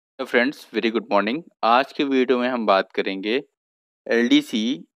Friends, very good morning. आज के video में हम बात करेंगे एलडीसी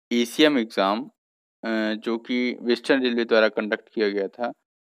एसीएम एग्ज़ाम जो कि वेस्टर्न रेलवे द्वारा कंडक्ट किया गया था।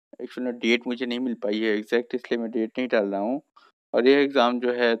 एक्चुअली डेट मुझे नहीं मिल पाई है एग्जैक्ट, इसलिए मैं डेट नहीं डाल रहा हूँ। और ये एग्ज़ाम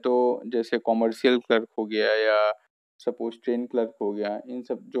जो है तो जैसे कॉमर्शियल क्लर्क हो गया या सपोज ट्रेन क्लर्क हो गया, इन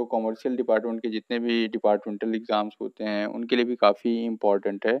सब जो कॉमर्शियल डिपार्टमेंट के जितने भी डिपार्टमेंटल एग्ज़ाम्स होते हैं उनके लिए भी काफ़ी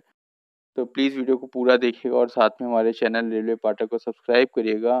इम्पॉर्टेंट है। तो प्लीज़ वीडियो को पूरा देखिएगा और साथ में हमारे चैनल रेलवे पाठक को सब्सक्राइब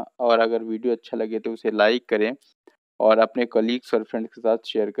करिएगा। और अगर वीडियो अच्छा लगे तो उसे लाइक करें और अपने कलीग्स और फ्रेंड्स के साथ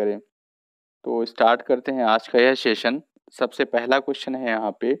शेयर करें। तो स्टार्ट करते हैं आज का यह सेशन। सबसे पहला क्वेश्चन है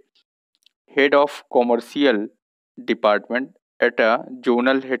यहाँ पे, head of commercial department at a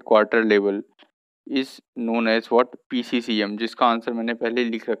zonal headquarter level is known as what? PCCM, जिसका आंसर मैंने पहले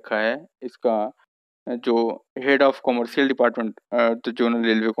लिख रखा है। इसका जो हेड ऑफ कॉमर्शियल डिपार्टमेंट तो जोनल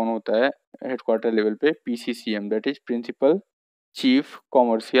रेलवे कौन होता है हेडक्वार्टर लेवल पे? PCCM, that is principal chief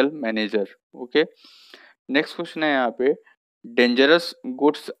commercial manager. Okay, next question है यहाँ पे, dangerous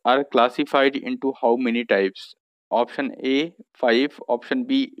goods are classified into how many types? Option A 5, option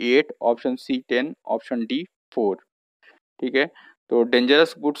B 8, option C 10, option D 4। ठीक है, तो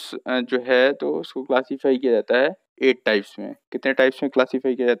डेंजरस गुड्स जो है तो उसको क्लासीफाई किया जाता है 8 टाइप्स में। कितने टाइप्स में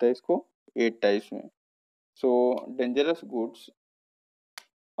क्लासीफाई किया जाता है इसको? 8 टाइप्स में। So dangerous goods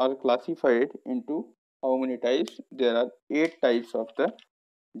are classified into how many types? There are 8 types of the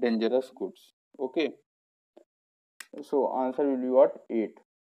dangerous goods. Okay. So answer will be what? 8.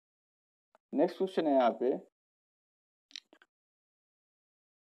 Next question है यहाँ पे,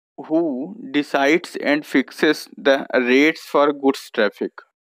 who decides and fixes the rates for goods traffic?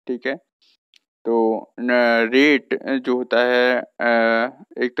 ठीक है, तो rate जो होता है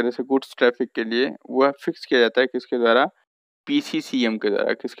एक तरह से गुड्स ट्रैफिक के लिए वह फिक्स किया जाता है किसके द्वारा? पीसीसीएम के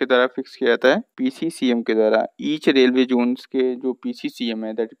द्वारा। किसके द्वारा फिक्स किया जाता है? पीसीसीएम के द्वारा। ईच रेलवे जोन्स के जो पीसीसीएम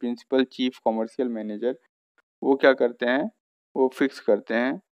है, that principal chief commercial manager, वो क्या करते हैं? वो फिक्स करते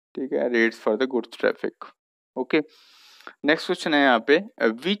हैं, ठीक है, rates for the goods traffic. Okay, next question है यहाँ पे,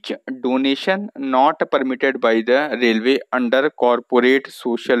 विच donation not permitted by the railway under corporate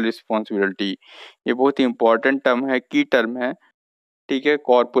social responsibility? ये बहुत ही इंपॉर्टेंट टर्म है, की टर्म है, ठीक है,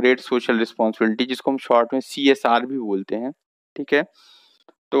 कॉर्पोरेट सोशल रिस्पॉन्सिबिलिटी, जिसको हम शॉर्ट में सीएसआर भी बोलते हैं। ठीक है,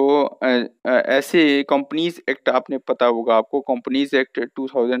 तो ऐसे कंपनीज एक्ट, आपने पता होगा आपको, कंपनीज एक्ट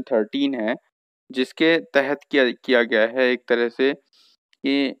 2013 है, जिसके तहत किया गया है एक तरह से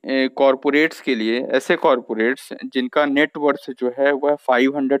कि कॉरपोरेट्स के लिए, ऐसे कॉरपोरेट्स जिनका नेट वर्थ जो है वह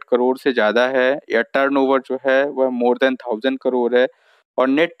 500 करोड़ से ज़्यादा है या टर्नओवर जो है वह मोर देन 1000 करोड़ है और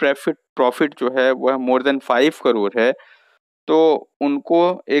नेट प्रॉफिट जो है वह मोर देन 5 करोड़ है, तो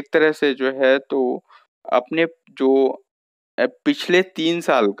उनको एक तरह से जो है तो अपने जो पिछले 3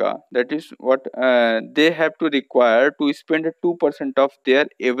 साल का, that is what they have to require to spend 2% of their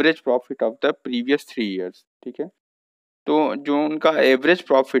average profit of the previous 3 years. ठीक है, तो जो उनका एवरेज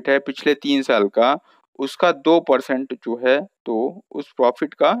प्रॉफिट है पिछले 3 साल का, उसका 2% जो है, तो उस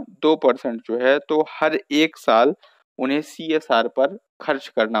प्रॉफिट का 2% जो है तो हर एक साल उन्हें सीएसआर पर खर्च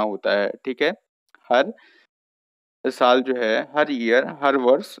करना होता है। ठीक है, हर साल जो है, हर ईयर, हर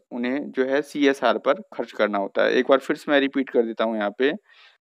वर्ष उन्हें जो है सीएसआर पर खर्च करना होता है। एक बार फिर से मैं रिपीट कर देता हूँ यहाँ पे,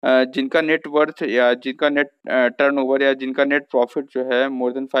 जिनका नेट वर्थ या जिनका नेट टर्नओवर या जिनका नेट प्रॉफिट जो है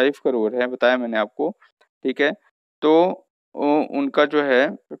मोर देन 5 करोड़ है, बताया मैंने आपको। ठीक है, तो उनका जो है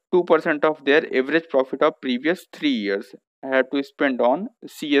 2% of their average profit of previous 3 years have to spend on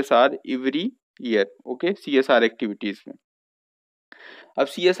CSR every year. Okay, CSR activities में। अब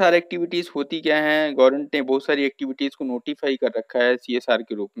सीएसआर एक्टिविटीज होती क्या हैं? गवर्नमेंट ने बहुत सारी एक्टिविटीज को नोटिफाई कर रखा है सीएसआर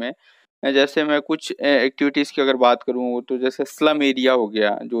के रूप में। जैसे मैं कुछ एक्टिविटीज की अगर बात करूँ तो जैसे स्लम एरिया हो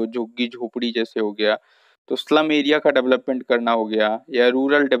गया, जो झुग्गी झोपड़ी जैसे हो गया, तो स्लम एरिया का डेवलपमेंट करना हो गया, या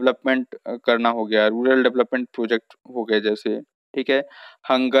रूरल डेवलपमेंट करना हो गया, रूरल डेवलपमेंट प्रोजेक्ट हो गए जैसे। ठीक है,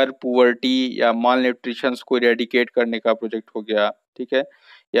 हंगर पुअर्टी या माल न्यूट्रिशन को इरेडिकेट करने का प्रोजेक्ट हो गया। ठीक है,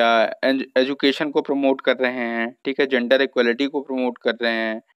 या एजुकेशन को प्रमोट कर रहे हैं। ठीक है, जेंडर इक्वलिटी को प्रमोट कर रहे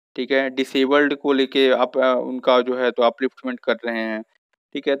हैं। ठीक है, डिसेबल्ड को लेके आप उनका जो है तो अपलिफ्टमेंट कर रहे हैं।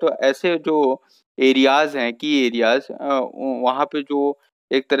 ठीक है, तो ऐसे जो एरियाज हैं, की एरियाज, वहाँ पे जो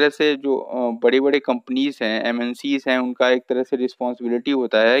एक तरह से जो बड़े बड़े कंपनीज हैं, एमएनसीज हैं, उनका एक तरह से रिस्पॉन्सिबिलिटी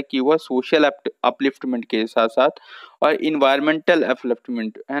होता है कि वह सोशल अपलिफ्टमेंट के साथ साथ और इन्वायरमेंटल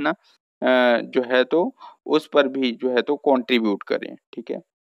अपलिफ्टमेंट है ना, जो है तो उस पर भी जो है तो कंट्रीब्यूट करें। ठीक है,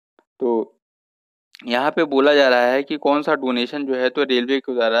 तो यहाँ पे बोला जा रहा है कि कौन सा डोनेशन जो है तो रेलवे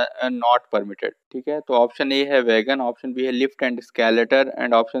के द्वारा नॉट परमिटेड। ठीक है, तो ऑप्शन ए है वैगन, ऑप्शन बी है lift and skeletal,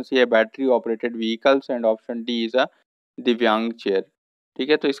 and option C है battery operated vehicles, and option D is a दिव्यांग चेयर। ठीक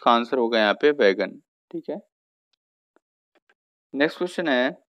है, तो इसका आंसर होगा यहाँ पे वैगन। ठीक है, नेक्स्ट क्वेश्चन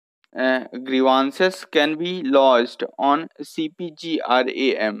है, grievances can be lodged on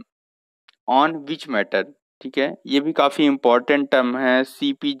CPGRAM on which matter। ठीक है, ये भी काफी इंपॉर्टेंट टर्म है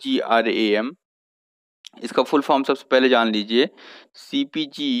CPGRAM। इसका फुल फॉर्म सबसे पहले जान लीजिए।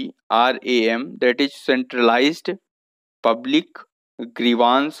 CPGRAM that is centralised public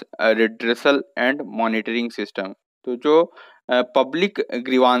grievance redressal and monitoring system. तो जो पब्लिक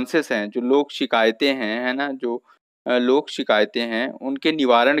ग्रीवांसेस हैं, जो लोग शिकायतें हैं, है ना, जो लोग शिकायतें हैं उनके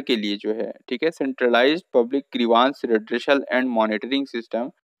निवारण के लिए जो है, ठीक है, centralised public grievance redressal and monitoring system.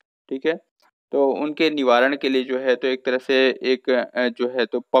 ठीक है, तो उनके निवारण के लिए जो है तो एक तरह से एक जो है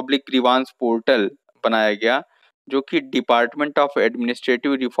तो पब्लिक ग्रीवांस पोर्टल बनाया गया, जो कि department of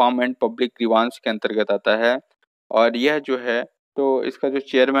administrative reform and public grievance के अंतर्गत आता है। और यह जो है तो इसका जो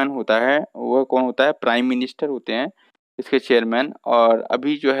चेयरमैन होता है वह कौन होता है? प्राइम मिनिस्टर होते हैं इसके चेयरमैन। और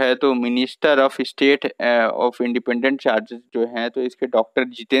अभी जो है तो minister of state of independent charges जो हैं तो इसके डॉक्टर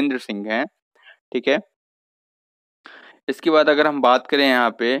जितेंद्र सिंह हैं। ठीक है, इसके बाद अगर हम बात करें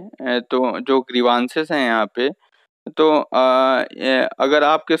यहाँ पे तो जो ग्रीवांसेस हैं यहाँ पे, तो अगर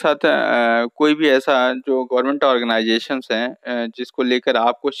आपके साथ कोई भी ऐसा जो गवर्नमेंट ऑर्गेनाइजेशंस हैं जिसको लेकर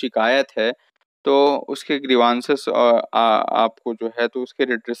आपको शिकायत है, तो उसके ग्रीवांसेस आपको जो है तो उसके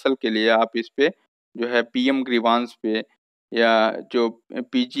रिड्रेसल के लिए आप इस पे जो है PM ग्रीवांस पे या जो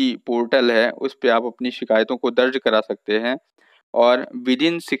PG पोर्टल है उस पे आप अपनी शिकायतों को दर्ज करा सकते हैं। और विद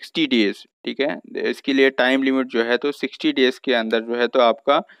इन 60 डेज, ठीक है, इसके लिए टाइम लिमिट जो है तो 60 डेज के अंदर जो है तो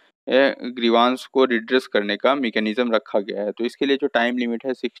आपका ग्रीवांस को रिड्रेस करने का मैकेनिज्म रखा गया है। तो इसके लिए जो टाइम लिमिट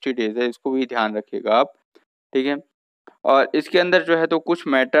है 60 डेज है, इसको भी ध्यान रखिएगा आप। ठीक है, और इसके अंदर जो है तो कुछ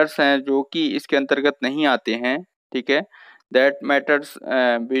मैटर्स हैं जो कि इसके अंतर्गत नहीं आते हैं। ठीक है, that matters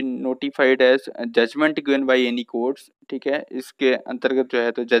been notified as judgement given by any courts. ठीक है, इसके अंतर्गत जो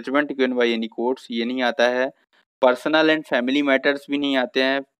है तो judgement given by any courts ये नहीं आता है। पर्सनल एंड फैमिली मैटर्स भी नहीं आते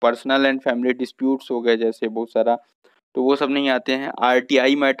हैं। पर्सनल एंड फैमिली डिस्प्यूट्स हो गए जैसे बहुत सारा, तो वो सब नहीं आते हैं।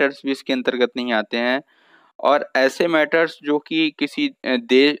 RTI मैटर्स भी इसके अंतर्गत नहीं आते हैं। और ऐसे मैटर्स जो कि किसी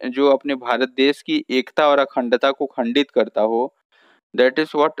देश, जो अपने भारत देश की एकता और अखंडता को खंडित करता हो, that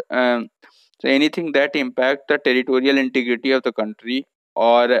is what anything that impact the territorial integrity of the country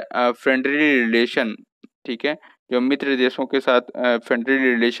और फ्रेंडली रिलेशन। ठीक है, जो मित्र देशों के साथ फ्रेंडली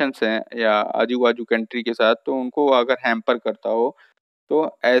रिलेशंस हैं या आजू बाजू कंट्री के साथ, तो उनको अगर हैम्पर करता हो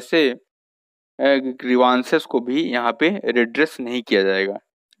तो ऐसे ग्रीवांसेस को भी यहाँ पे रिड्रेस नहीं किया जाएगा।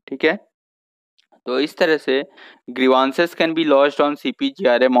 ठीक है, तो इस तरह से grievances can be lodged on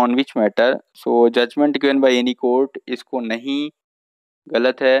CPGRM on which matter. So judgement given by any court, इसको नहीं,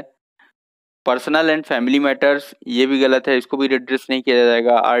 गलत है। पर्सनल एंड फैमिली मैटर्स ये भी गलत है, इसको भी रिड्रेस नहीं किया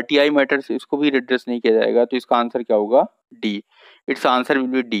जाएगा। RTI मैटर्स इसको भी रिड्रेस नहीं किया जाएगा। तो इसका आंसर क्या होगा? D. It's answer will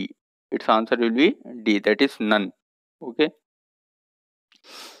be D. It's answer will be D, that is none. Okay,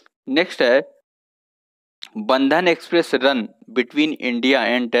 next है बंधन express run between India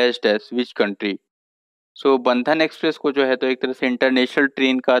and dash dash which country. सो बंधन एक्सप्रेस को जो है तो एक तरह से इंटरनेशनल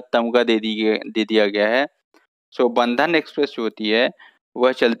ट्रेन का तमगा दे दिया गया है। सो बंधन एक्सप्रेस जो होती है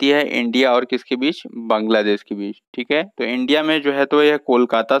वह चलती है इंडिया और किसके बीच? बांग्लादेश के बीच। ठीक है, तो इंडिया में जो है तो यह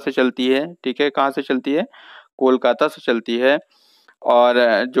कोलकाता से चलती है। ठीक है, कहाँ से चलती है? कोलकाता से चलती है।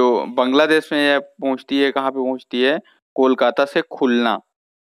 और जो बांग्लादेश में यह पहुँचती है, कहाँ पे पहुँचती है? कोलकाता से खुलना,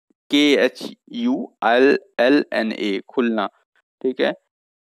 KHULLNA, खुलना। ठीक है,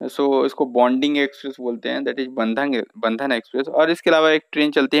 सो इसको बॉन्डिंग एक्सप्रेस बोलते हैं, दैट इज बंधन एक्सप्रेस। और इसके अलावा एक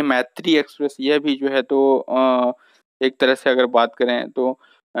ट्रेन चलती है मैत्री एक्सप्रेस, यह भी जो है तो एक तरह से अगर बात करें तो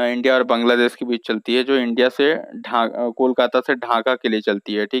इंडिया और बांग्लादेश के बीच चलती है, जो इंडिया से कोलकाता से ढाका के लिए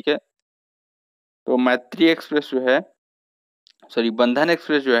चलती है। ठीक है, तो मैत्री एक्सप्रेस जो है, सॉरी बंधन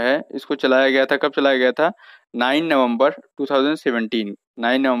एक्सप्रेस जो है, इसको चलाया गया था, कब चलाया गया था? 9 नवंबर 2017।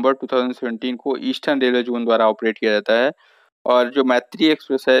 9 नवंबर 2017 को ईस्टर्न रेलवे जोन द्वारा ऑपरेट किया जाता है। और जो मैत्री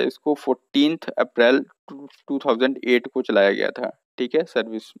एक्सप्रेस है इसको 14 अप्रैल 2008 को चलाया गया था। ठीक है,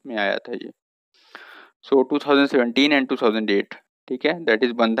 सर्विस में आया था ये। सो 2017 एंड 2008। ठीक है, दैट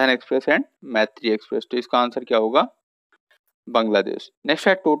इज बंधन एक्सप्रेस एंड मैत्री एक्सप्रेस। तो इसका आंसर क्या होगा? बांग्लादेश। नेक्स्ट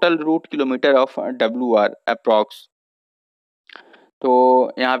है total root kilometre of WR approx.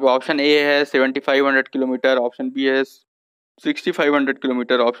 तो यहाँ पे ऑप्शन ए है 7500 किलोमीटर, ऑप्शन बी है 6500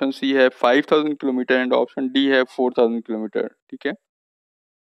 किलोमीटर, ऑप्शन सी है 5000 किलोमीटर एंड ऑप्शन डी है 4000 किलोमीटर। ठीक है,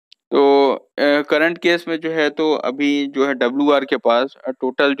 तो करंट केस में जो है तो अभी जो है WR के पास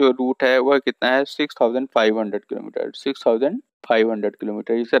टोटल जो रूट है वह कितना है? 6500 kilometre. 6500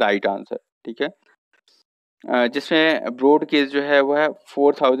 kilometre is right answer. ठीक है, जिसमें ब्रॉड गेज जो है वह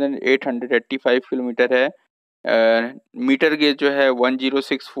 4885 किलोमीटर है। मीटर गेज जो है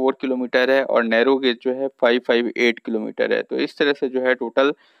 1064 किलोमीटर है और नैरो गेज जो है 558 किलोमीटर है। तो इस तरह से जो है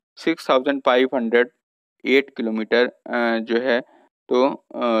टोटल 6508 किलोमीटर जो है तो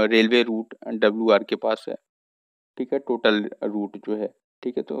रेलवे रूट WR के पास है, ठीक है, टोटल रूट जो है,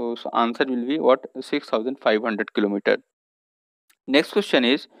 ठीक है। तो answer will be what 6500 kilometre. Next question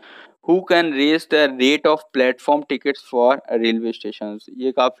is who can raise the rate of platform tickets for railway station.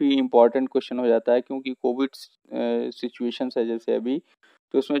 ये काफ़ी इंपॉर्टेंट क्वेश्चन हो जाता है क्योंकि कोविड सिचुएशन है जैसे अभी,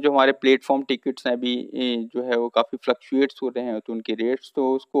 तो उसमें जो हमारे प्लेटफॉर्म टिकट्स हैं अभी जो है वो काफ़ी फ्लक्चुएट्स हो रहे हैं, तो उनके रेट्स,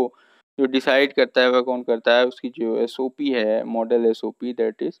 तो उसको जो डिसाइड करता है वह कौन करता है, उसकी जो SOP है, model SOP,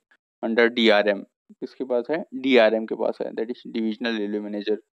 that is under DRM। किसके पास है? DRM के पास है, that is divisional railway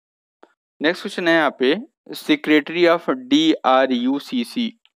manager. Next question है यहाँ पे सेक्रेटरी ऑफ DRUCC,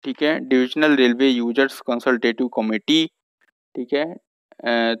 ठीक है, divisional railway users consultative committee, ठीक है।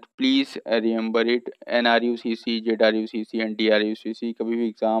 Please remember it, NRUCC, ZRUCC and DRUCC। कभी भी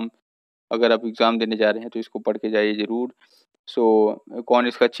एग्जाम, अगर आप एग्जाम देने जा रहे हैं तो इसको पढ़ के जाइए जरूर। कौन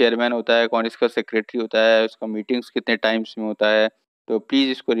इसका चेयरमैन होता है, कौन इसका सेक्रेटरी होता है, उसका मीटिंग्स कितने टाइम्स में होता है, तो प्लीज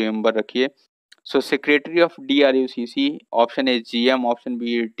इसको रिमेंबर रखिए। Secretary of DRUCC, option A GM, option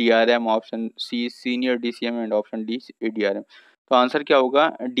B DRM, option C senior DCM and option D ADRM। तो आंसर क्या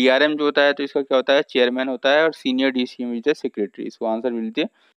होगा? DRM जो होता है तो इसका क्या होता है? चेयरमैन होता है, और senior DCM is the secretary. So answer will be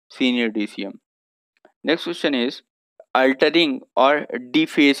senior DCM। Next question is altering or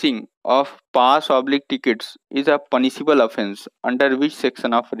defacing of pass/oblique tickets is a punishable offense under which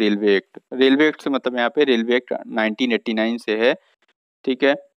section of Railway Act? Railway act से मतलब यहाँ पे railway act 1989 से है, ठीक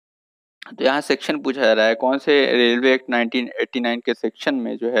है। तो यहाँ सेक्शन पूछा जा रहा है कौन से रेलवे एक्ट 1989 के सेक्शन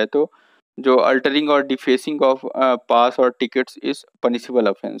में जो है, तो जो अल्टरिंग और डिफेसिंग ऑफ पास और टिकट्स इज पनिशेबल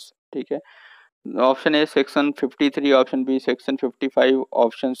ऑफेंस, ठीक है। Option A section 53, option B section 55,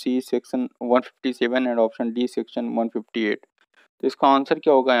 option C section 157 and option D section 158। तो इसका आंसर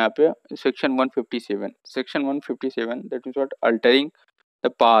क्या होगा यहाँ पे? Section 157। Section 157 that is what altering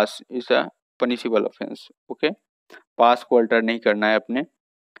the pass is a punishable offence, okay. पास को alter नहीं करना है अपने,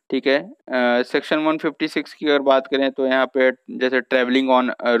 ठीक है। सेक्शन 156 की अगर बात करें तो यहाँ पे जैसे ट्रेवलिंग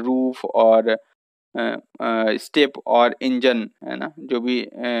ऑन रूफ और स्टेप और इंजन, है ना, जो भी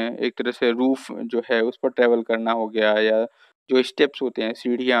एक तरह से रूफ जो है उस पर ट्रेवल करना हो गया, या जो स्टेप्स होते हैं,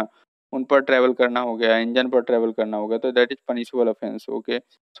 सीढ़ियाँ, उन पर ट्रेवल करना हो गया, इंजन पर ट्रेवल करना हो गया, तो that is punishable offence, okay.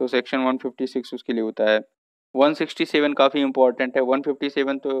 So section 156 उसके लिए होता है। 167 काफ़ी इंपॉर्टेंट है।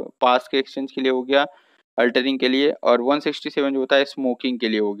 157 तो पास के एक्सचेंज के लिए हो गया, अल्टरिंग के लिए, और 167 जो होता है स्मोकिंग के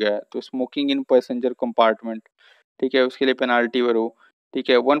लिए हो गया। तो स्मोकिंग इन पैसेंजर कंपार्टमेंट, ठीक है, उसके लिए पेनाल्टी भरो, ठीक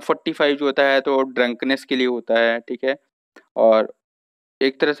है। 145 जो होता है तो ड्रंकनेस के लिए होता है, ठीक है। और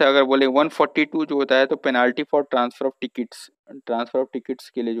एक तरह से अगर बोले 142 जो होता है तो penalty for transfer of tickets, transfer of tickets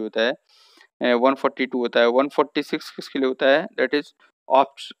के लिए जो होता है 142 होता है। 146 किसके लिए होता है? That is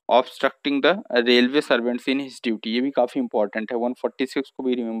obstructing the railway servants in his duty. ये भी काफ़ी इंपॉर्टेंट है, 146 को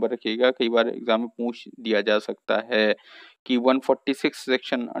भी रिमेंबर रखिएगा, कई बार एग्जाम में पूछ दिया जा सकता है कि 146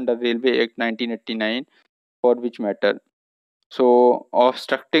 section under railway act 1989 for which matter. So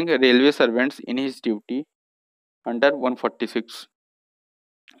obstructing railway servants in his duty under 146,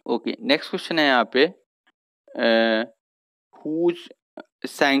 okay. Next question है यहाँ पे whose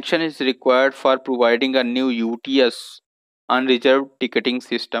sanction is required for providing a new UTS unreserved ticketing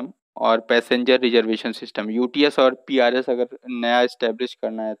system और पैसेंजर रिजर्वेशन सिस्टम। UTS और PRS अगर नया establish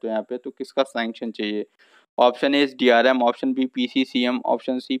करना है तो यहाँ पे तो किसका सैंक्शन चाहिए? Option A DRM, option B PCCM,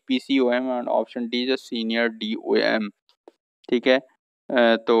 option C PCOM और ऑप्शन डी जो सीनियर DOM, ठीक है।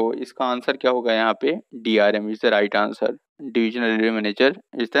 तो इसका आंसर क्या होगा यहाँ पे? DRM is the right answer, divisional railway manager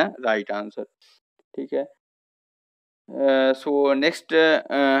is the right answer, ठीक है। सो नेक्स्ट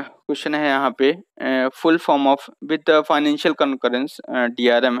क्वेश्चन है यहाँ पे full form of with the financial concurrence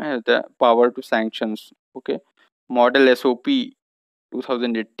DRM has the power to sanctions, okay. Model SOP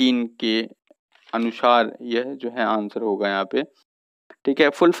 2018 के अनुसार यह जो है आंसर होगा यहाँ पे, ठीक है।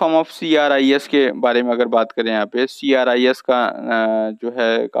 फुल फॉर्म ऑफ CRIS के बारे में अगर बात करें यहाँ पे, CRIS का जो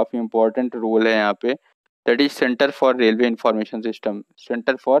है काफ़ी इंपॉर्टेंट रोल है यहाँ पे, that is centre for railway information system,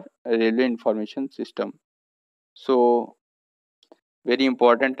 centre for railway information system. So very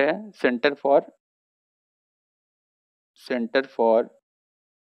important है, centre for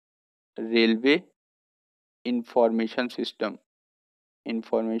railway information system,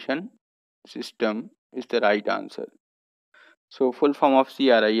 information system is the right answer. So full form of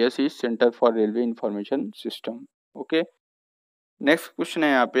CRIS is centre for railway information system, okay. Next question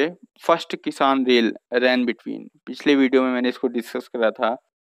है यहाँ पे first किसान rail रैन between. पिछले video में मैंने इसको discuss करा था।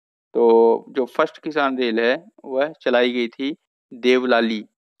 तो जो फर्स्ट किसान रेल है वह चलाई गई थी देवलाली,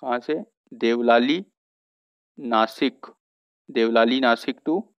 कहाँ से? Deolali Nashik, Deolali Nashik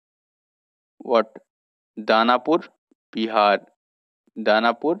to what? Danapur Bihar,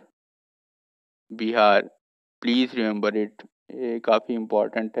 Danapur Bihar. Please remember it, ये काफ़ी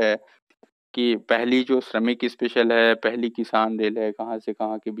इम्पोर्टेंट है कि पहली जो श्रमिक स्पेशल है, पहली किसान रेल है, कहाँ से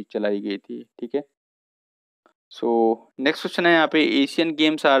कहाँ के बीच चलाई गई थी। ठीक है। सो नेक्स्ट क्वेश्चन है यहाँ पे, Asian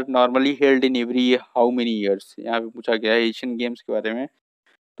games are normally held in every how many years. यहाँ पे पूछा गया है एशियन गेम्स के बारे में।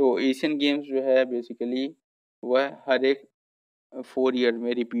 तो एशियन गेम्स जो है बेसिकली वह हर एक 4 ईयर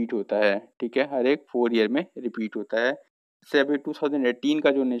में रिपीट होता है। ठीक है, हर एक 4 ईयर में रिपीट होता है। जैसे अभी 2018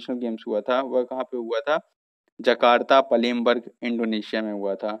 का जो नेशनल गेम्स हुआ था वह कहाँ पे हुआ था? जकार्ता पलेमबर्ग इंडोनेशिया में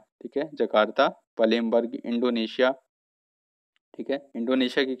हुआ था। ठीक है, जकार्ता पलेमबर्ग इंडोनेशिया। ठीक है,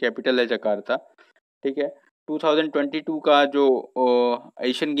 इंडोनेशिया की कैपिटल है जकार्ता। ठीक है, 2022 का जो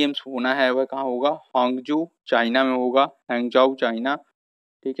एशियन गेम्स होना है वह कहाँ होगा? हांगजू चाइना में होगा, हैंगजाऊ चाइना।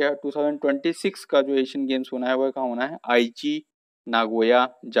 ठीक है, 2026 का जो एशियन गेम्स होना है वह कहाँ होना है? आईची नागोया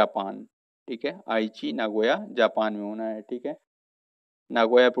जापान। ठीक है, आईची नागोया जापान में होना है। ठीक है,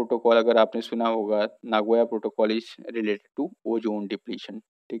 नागोया प्रोटोकॉल अगर आपने सुना होगा, Nagoya protocol is related to ozone depletion.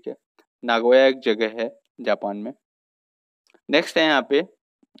 ठीक है, नागोया एक जगह है जापान में। नेक्स्ट है यहाँ पे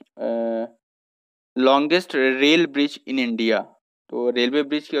longest rail bridge in India. तो रेलवे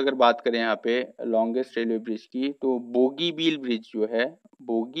ब्रिज की अगर बात करें यहाँ पे लॉन्गेस्ट रेलवे ब्रिज की, तो बोगी बील ब्रिज जो है,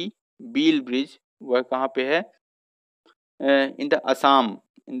 बोगी बील ब्रिज, वह कहाँ पे है? In the Assam,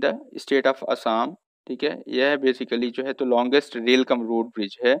 in the state of Assam. ठीक है, यह बेसिकली जो है तो longest rail cum road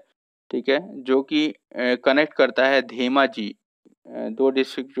bridge है। ठीक है, जो कि कनेक्ट करता है धेमाजी, दो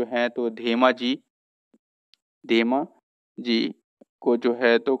डिस्ट्रिक्ट जो हैं तो धेमाजी को जो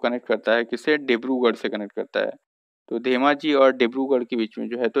है तो कनेक्ट करता है, किससे? डिब्रूगढ़ से कनेक्ट करता है। तो धेमाजी और डिब्रूगढ़ के बीच में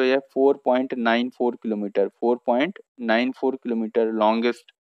जो है तो यह 4.94 kilometre, 4.94 kilometre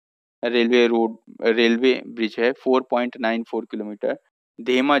longest railway bridge है। 4.94 किलोमीटर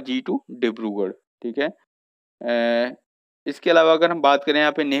धेमाजी टू डिब्रूगढ़। ठीक है, इसके अलावा अगर हम बात करें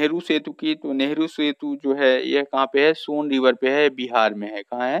यहाँ पे नेहरू सेतु की, तो नेहरू सेतु जो है यह कहाँ पे है? सोन रिवर पे है, बिहार में है।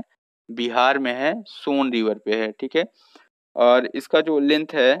 कहाँ है? बिहार में है, सोन रिवर पे है। ठीक है, और इसका जो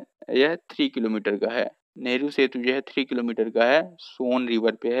लेंथ है यह 3 किलोमीटर का है। नेहरू सेतु जो है 3 किलोमीटर का है, सोन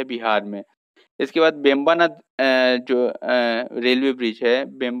रिवर पे है, बिहार में। इसके बाद बेम्बानद जो रेलवे ब्रिज है,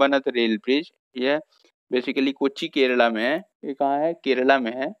 बेम्बानद रेल ब्रिज, यह बेसिकली कोच्चि केरला में है। ये कहाँ है? केरला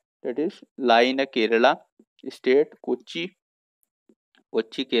में है, that is lie in Kerala state, Kochi,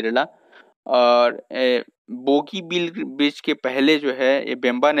 Kochi Kerala. और बोगी बिल ब्रिज के पहले जो है ये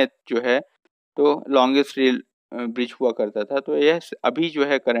बेम्बानद जो है तो लॉन्गेस्ट रेल ब्रिज हुआ करता था। तो यह अभी जो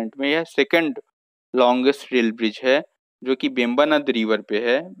है करंट में यह सेकंड लॉन्गेस्ट रेल ब्रिज है, जो कि बेम्बानद रिवर पे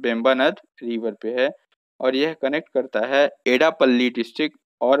है, बेम्बानद रिवर पे है। और यह कनेक्ट करता है एडापल्ली डिस्ट्रिक्ट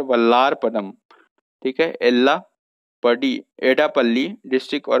और वल्लारपदम। ठीक है, एडापल्ली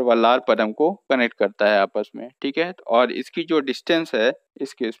डिस्ट्रिक्ट और वल्लारपदम को कनेक्ट करता है आपस में। ठीक है, और इसकी जो डिस्टेंस है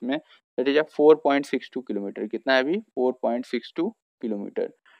इस केस में दैट इज 4.62 किलोमीटर। कितना है अभी? 4.62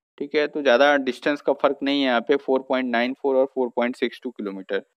 किलोमीटर। ठीक है, तो ज़्यादा डिस्टेंस का फर्क नहीं है यहाँ पे, 4.94 और 4.62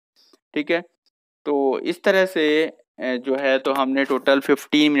 किलोमीटर। ठीक है, तो इस तरह से जो है तो हमने टोटल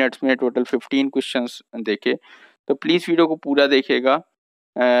 15 मिनट्स में टोटल 15 क्वेश्चंस देखे। तो प्लीज़ वीडियो को पूरा देखिएगा,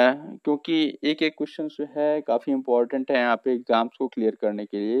 क्योंकि एक एक क्वेश्चन जो है काफ़ी इंपॉर्टेंट है यहाँ पे एग्जाम्स को क्लियर करने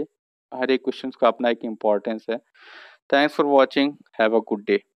के लिए। हर एक क्वेश्चन का अपना एक इम्पोर्टेंस है। Thanks for watching, have a good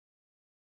day.